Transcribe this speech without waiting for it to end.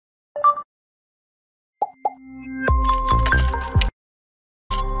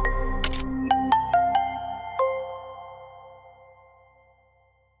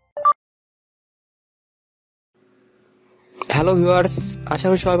Hello viewers, আশা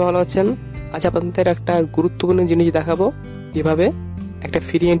করি সবাই ভালো আছেন। আজ আপনাদের একটা গুরুত্বপূর্ণ জিনিস দেখাবো, কিভাবে একটা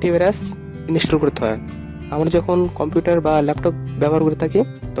ফ্রি অ্যান্টিভাইরাস ইনস্টল করতে হয়। আমরা যখন কম্পিউটার বা ল্যাপটপ ব্যবহার করে থাকি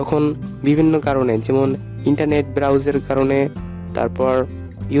তখন বিভিন্ন কারণে, যেমন ইন্টারনেট ব্রাউজের কারণে, তারপর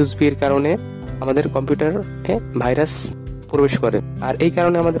ইউএসবির কারণে আমাদের কম্পিউটারে ভাইরাস প্রবেশ করে। আর এই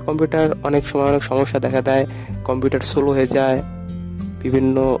কারণে আমাদের কম্পিউটার অনেক সময় অনেক সমস্যা দেখা দেয়, কম্পিউটার স্লো হয়ে যায়,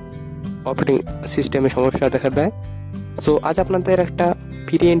 বিভিন্ন অপারেটিং সিস্টেমে সমস্যা দেখা দেয়। সো আজ আপনাদের একটা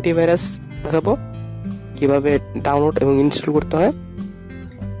ফ্রি অ্যান্টিভাইরাস দেখাবো, কিভাবে ডাউনলোড এবং ইনস্টল করতে হয়।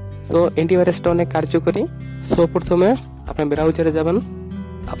 সো অ্যান্টিভাইরাসটা অনেক কার্যকরী। সো প্রথমে আপনার ব্রাউজারে যাবেন।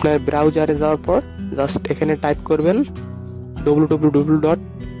 আপনার ব্রাউজারে যাওয়ার পর জাস্ট এখানে টাইপ করবেন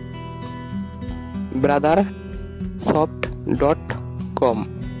www.brothersoft.com।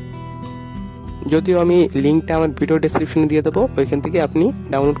 যদিও আমি লিঙ্কটা আমার ভিডিও ডেসক্রিপশনে দিয়ে দেবো, ওইখান থেকে আপনি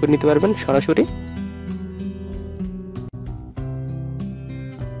ডাউনলোড করে নিতে পারবেন সরাসরি।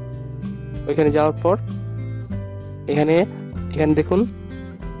 ওইখানে যাওয়ার পর এখানে দেখুন,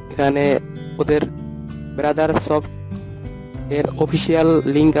 এখানে ওদের ব্রাদার সফট এর অফিসিয়াল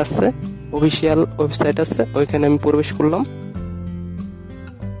লিঙ্ক আছে, অফিসিয়াল ওয়েবসাইট আছে, ওইখানে আমি প্রবেশ করলাম।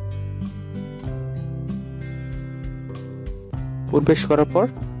 প্রবেশ করার পর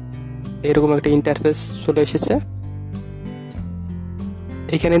এরকম একটা ইন্টারফেস চলে এসেছে।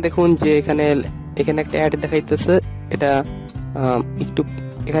 এখানে দেখুন যে এখানে একটা অ্যাড দেখাইতেছে, এটা একটু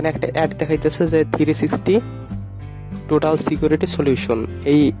এখানে একটা অ্যাড দেখাইতেছে যে 360 টোটাল সিকিউরিটি সলিউশন।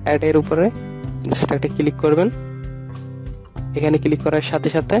 এই অ্যাডের উপরে জাস্ট একটা ক্লিক করবেন। এখানে ক্লিক করার সাথে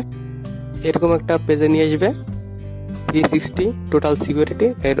সাথে এরকম একটা পেজে নিয়ে আসবে, 360 টোটাল সিকিউরিটি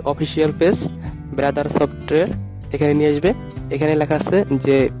এর অফিসিয়াল পেজ ব্রাদার সফটওয়্যার। এখানে নিয়ে আসবে, এখানে লেখা আছে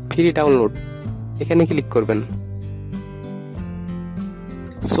যে ফ্রি ডাউনলোড, এখানে ক্লিক করবেন।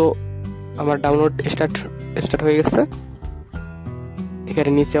 সো আমার ডাউনলোড স্টার্ট হয়ে গেছে।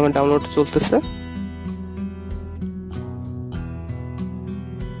 এখানে নিচে আমার ডাউনলোড চলতেছে।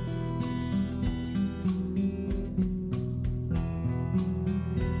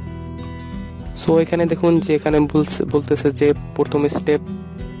 সো এখানে দেখুন যে এখানে বলতেছে যে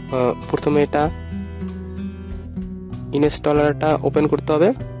প্রথমে এটা ইনস্টলারটা ওপেন করতে হবে।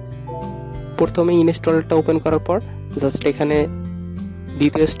 প্রথমে ইনস্টলারটা ওপেন করার পর জাস্ট এখানে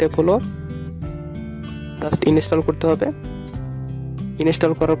দ্বিতীয় স্টেপ হলো জাস্ট ইনস্টল করতে হবে।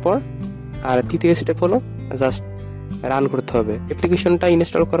 ইনস্টল করার পর আর তৃতীয় স্টেপ হলো জাস্ট রান করতে হবে। অ্যাপ্লিকেশনটা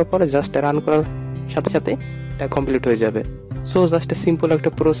ইনস্টল করার পর জাস্ট রান করার সাথে সাথে এটা কমপ্লিট হয়ে যাবে। সো জাস্ট সিম্পল একটা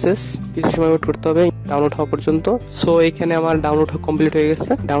প্রসেস, কিছু সময় ওয়েট করতে হবে ডাউনলোড হওয়া পর্যন্ত। সো এখানে আমার ডাউনলোড কমপ্লিট হয়ে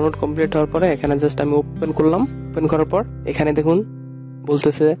গেছে। ডাউনলোড কমপ্লিট হওয়ার পরে এখানে জাস্ট আমি ওপেন করলাম। ওপেন করার পর এখানে দেখুন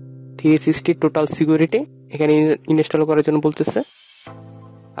বলতেছে 360 টোটাল সিকিউরিটি, এখানে ইনস্টল করার জন্য বলতেছে।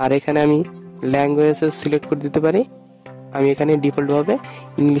 আর এখানে আমি ল্যাঙ্গুয়েজ সিলেক্ট করে দিতে পারি। আমি এখানে ডিফল্টভাবে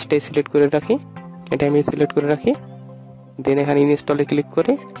ইংলিশটাই সিলেক্ট করে রাখি, এটা আমি সিলেক্ট করে রাখি। দেন এখানে ইনস্টলে ক্লিক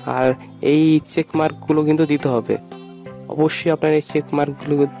করি। আর এই চেক মার্কগুলো কিন্তু দিতে হবে, অবশ্যই আপনার এই চেক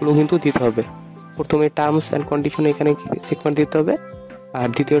মার্কগুলো কিন্তু দিতে হবে। প্রথমে টার্মস অ্যান্ড কন্ডিশন এখানে চেক মার্ক দিতে হবে, আর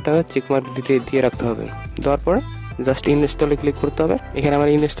দ্বিতীয়টা চেক মার্ক দিয়ে রাখতে হবে। দেওয়ার পর জাস্ট ইনস্টলে ক্লিক করতে হবে। এখানে আমার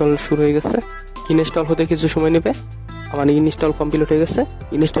ইনস্টল শুরু হয়ে গেছে। ইনস্টল হতে কিছু সময় নেবে। আমার ইনস্টল কমপ্লিট হয়ে গেছে।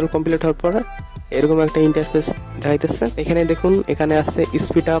 ইনস্টল কমপ্লিট হওয়ার পর এরকম একটা ইন্টারফেস দেখাইতেছে। এখানে দেখুন এখানে আছে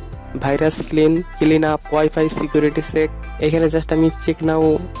speed up, virus clean up, wifi security check. এখানে জাস্ট আমি চেক নাও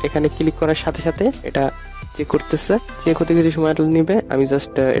এখানে ক্লিক করার সাথে সাথে এটা চেক করতেছে। চেক হতে কিছু সময় নিবে, আমি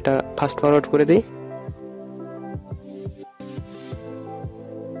জাস্ট এটা ফাস্ট ফরওয়ার্ড করে দিই।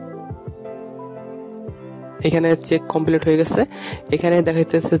 এখানে চেক কমপ্লিট হয়ে গেছে। এখানে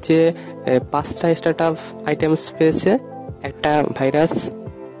দেখাইতেছে যে 5টা স্টার্টআপ আইটেমস পেয়েছে, একটা ভাইরাস,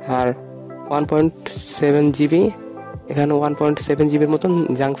 আর 1.7 জিবি, এখানে 1.7 জিবির মতন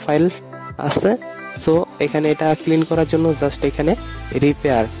জাঙ্ক ফাইল আছে। সো এখানে এটা ক্লিন করার জন্য জাস্ট এখানে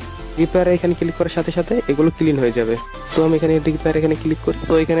রিপেয়ার এখানে ক্লিক করার সাথে সাথে এগুলো ক্লিন হয়ে যাবে। সো আমি এখানে রিপেয়ার এখানে ক্লিক করি।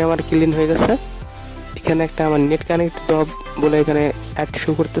 তো এখানে আমার ক্লিন হয়ে গেছে। এখানে একটা আমার নেট কানেক্ট বলে এখানে অ্যাড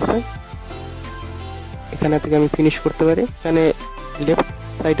শো করতেছে, এখানে থেকে আমি ফিনিশ করতে পারি। এখানে লেফট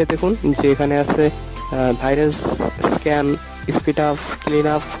সাইডে দেখুন যে এখানে আছে virus scan, speed up, clean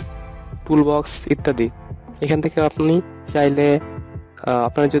up, toolbox ইত্যাদি। এখান থেকে আপনি চাইলে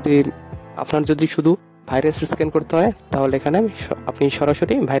আপনার যদি শুধু ভাইরাস স্ক্যান করতে হয় তাহলে এখানে আপনি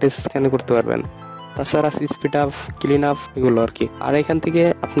সরাসরি ভাইরাস স্ক্যান করতে পারবেন। তাছাড়া স্পিড আপ, ক্লিন আপ এগুলো আর কি। আর এখান থেকে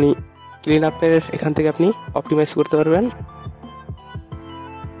আপনি ক্লিন আপের এখান থেকে আপনি অপটিমাইজ করতে পারবেন।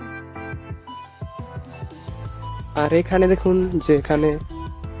 আর এখানে দেখুন যে এখানে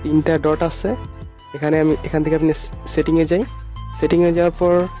 3টা ডট আছে। এখান থেকে আপনি সেটিংয়ে যাই। সেটিংয়ে যাওয়ার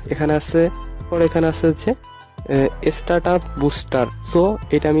পর এখানে আছে হচ্ছে স্টার্টআপ বুস্টার। সো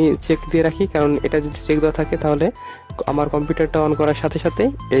এটা আমি চেক দিয়ে রাখি, কারণ এটা যদি চেক দেওয়া থাকে তাহলে আমার কম্পিউটারটা অন করার সাথে সাথে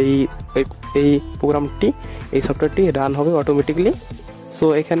এই প্রোগ্রামটি, এই সফটওয়্যারটি রান হবে অটোমেটিকলি। সো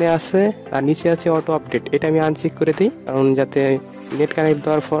এখানে আছে আর নিচে আছে অটো আপডেট, এটা আমি আনচেক করে দিই, কারণ যাতে নেট কানেক্ট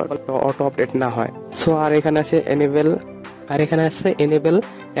দেওয়ার পর অটো আপডেট না হয়। সো আর এখানে আছে enable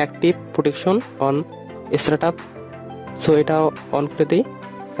active protection on startup. So এটাও অন করে দিই,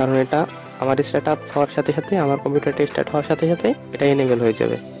 কারণ এটা আমার স্টার্টআপ হওয়ার সাথে সাথে, আমার কম্পিউটারটা স্টার্ট হওয়ার সাথে সাথে এটা এনেবল হয়ে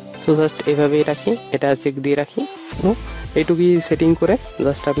যাবে। সো জাস্ট এইভাবেই রাখি, এটা চেক দিয়ে রাখি। সো এইটুকুই সেটিং করে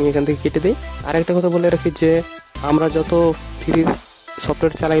জাস্ট আমি এখান থেকে কেটে দিই। আর একটা কথা বলে রাখি যে আমরা যত ফ্রি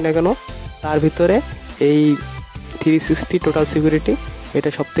সফটওয়্যার চালাই না কেন, তার ভিতরে এই 360 টোটাল সিকিউরিটি এটা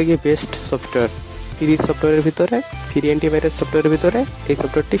সবথেকে বেস্ট সফটওয়্যার। ফ্রি সফটওয়্যারের ভিতরে, ফ্রি অ্যান্টিভাইরাস সফটওয়্যারের ভিতরে এই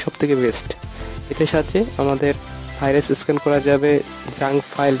সফটওয়্যারটি সবথেকে বেস্ট। এটার সাহায্যে আমাদের ভাইরাস স্ক্যান করা যাবে, জাঙ্ক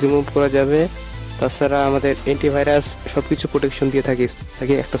ফাইল রিমুভ করা যাবে, তাছাড়া আমাদের অ্যান্টিভাইরাস সব কিছু প্রোটেকশন দিয়ে থাকে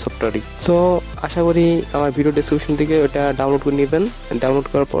একটা সফটওয়্যারই। সো আশা করি আমার ভিডিও ডেসক্রিপশন থেকে ওটা ডাউনলোড করে নেবেন। ডাউনলোড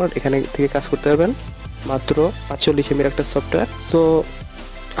করার পর এখানে থেকে কাজ করতে পারবেন। মাত্র 45 MB একটা সফটওয়্যার। সো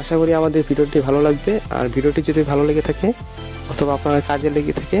আশা করি আমাদের ভিডিওটি ভালো লাগবে। আর ভিডিওটি যদি ভালো লেগে থাকে অথবা আপনার কাজে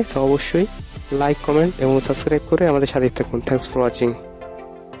লেগে থাকে তো অবশ্যই লাইক, কমেন্ট এবং সাবস্ক্রাইব করে আমাদের সাথে থাকুন। Thanks for watching.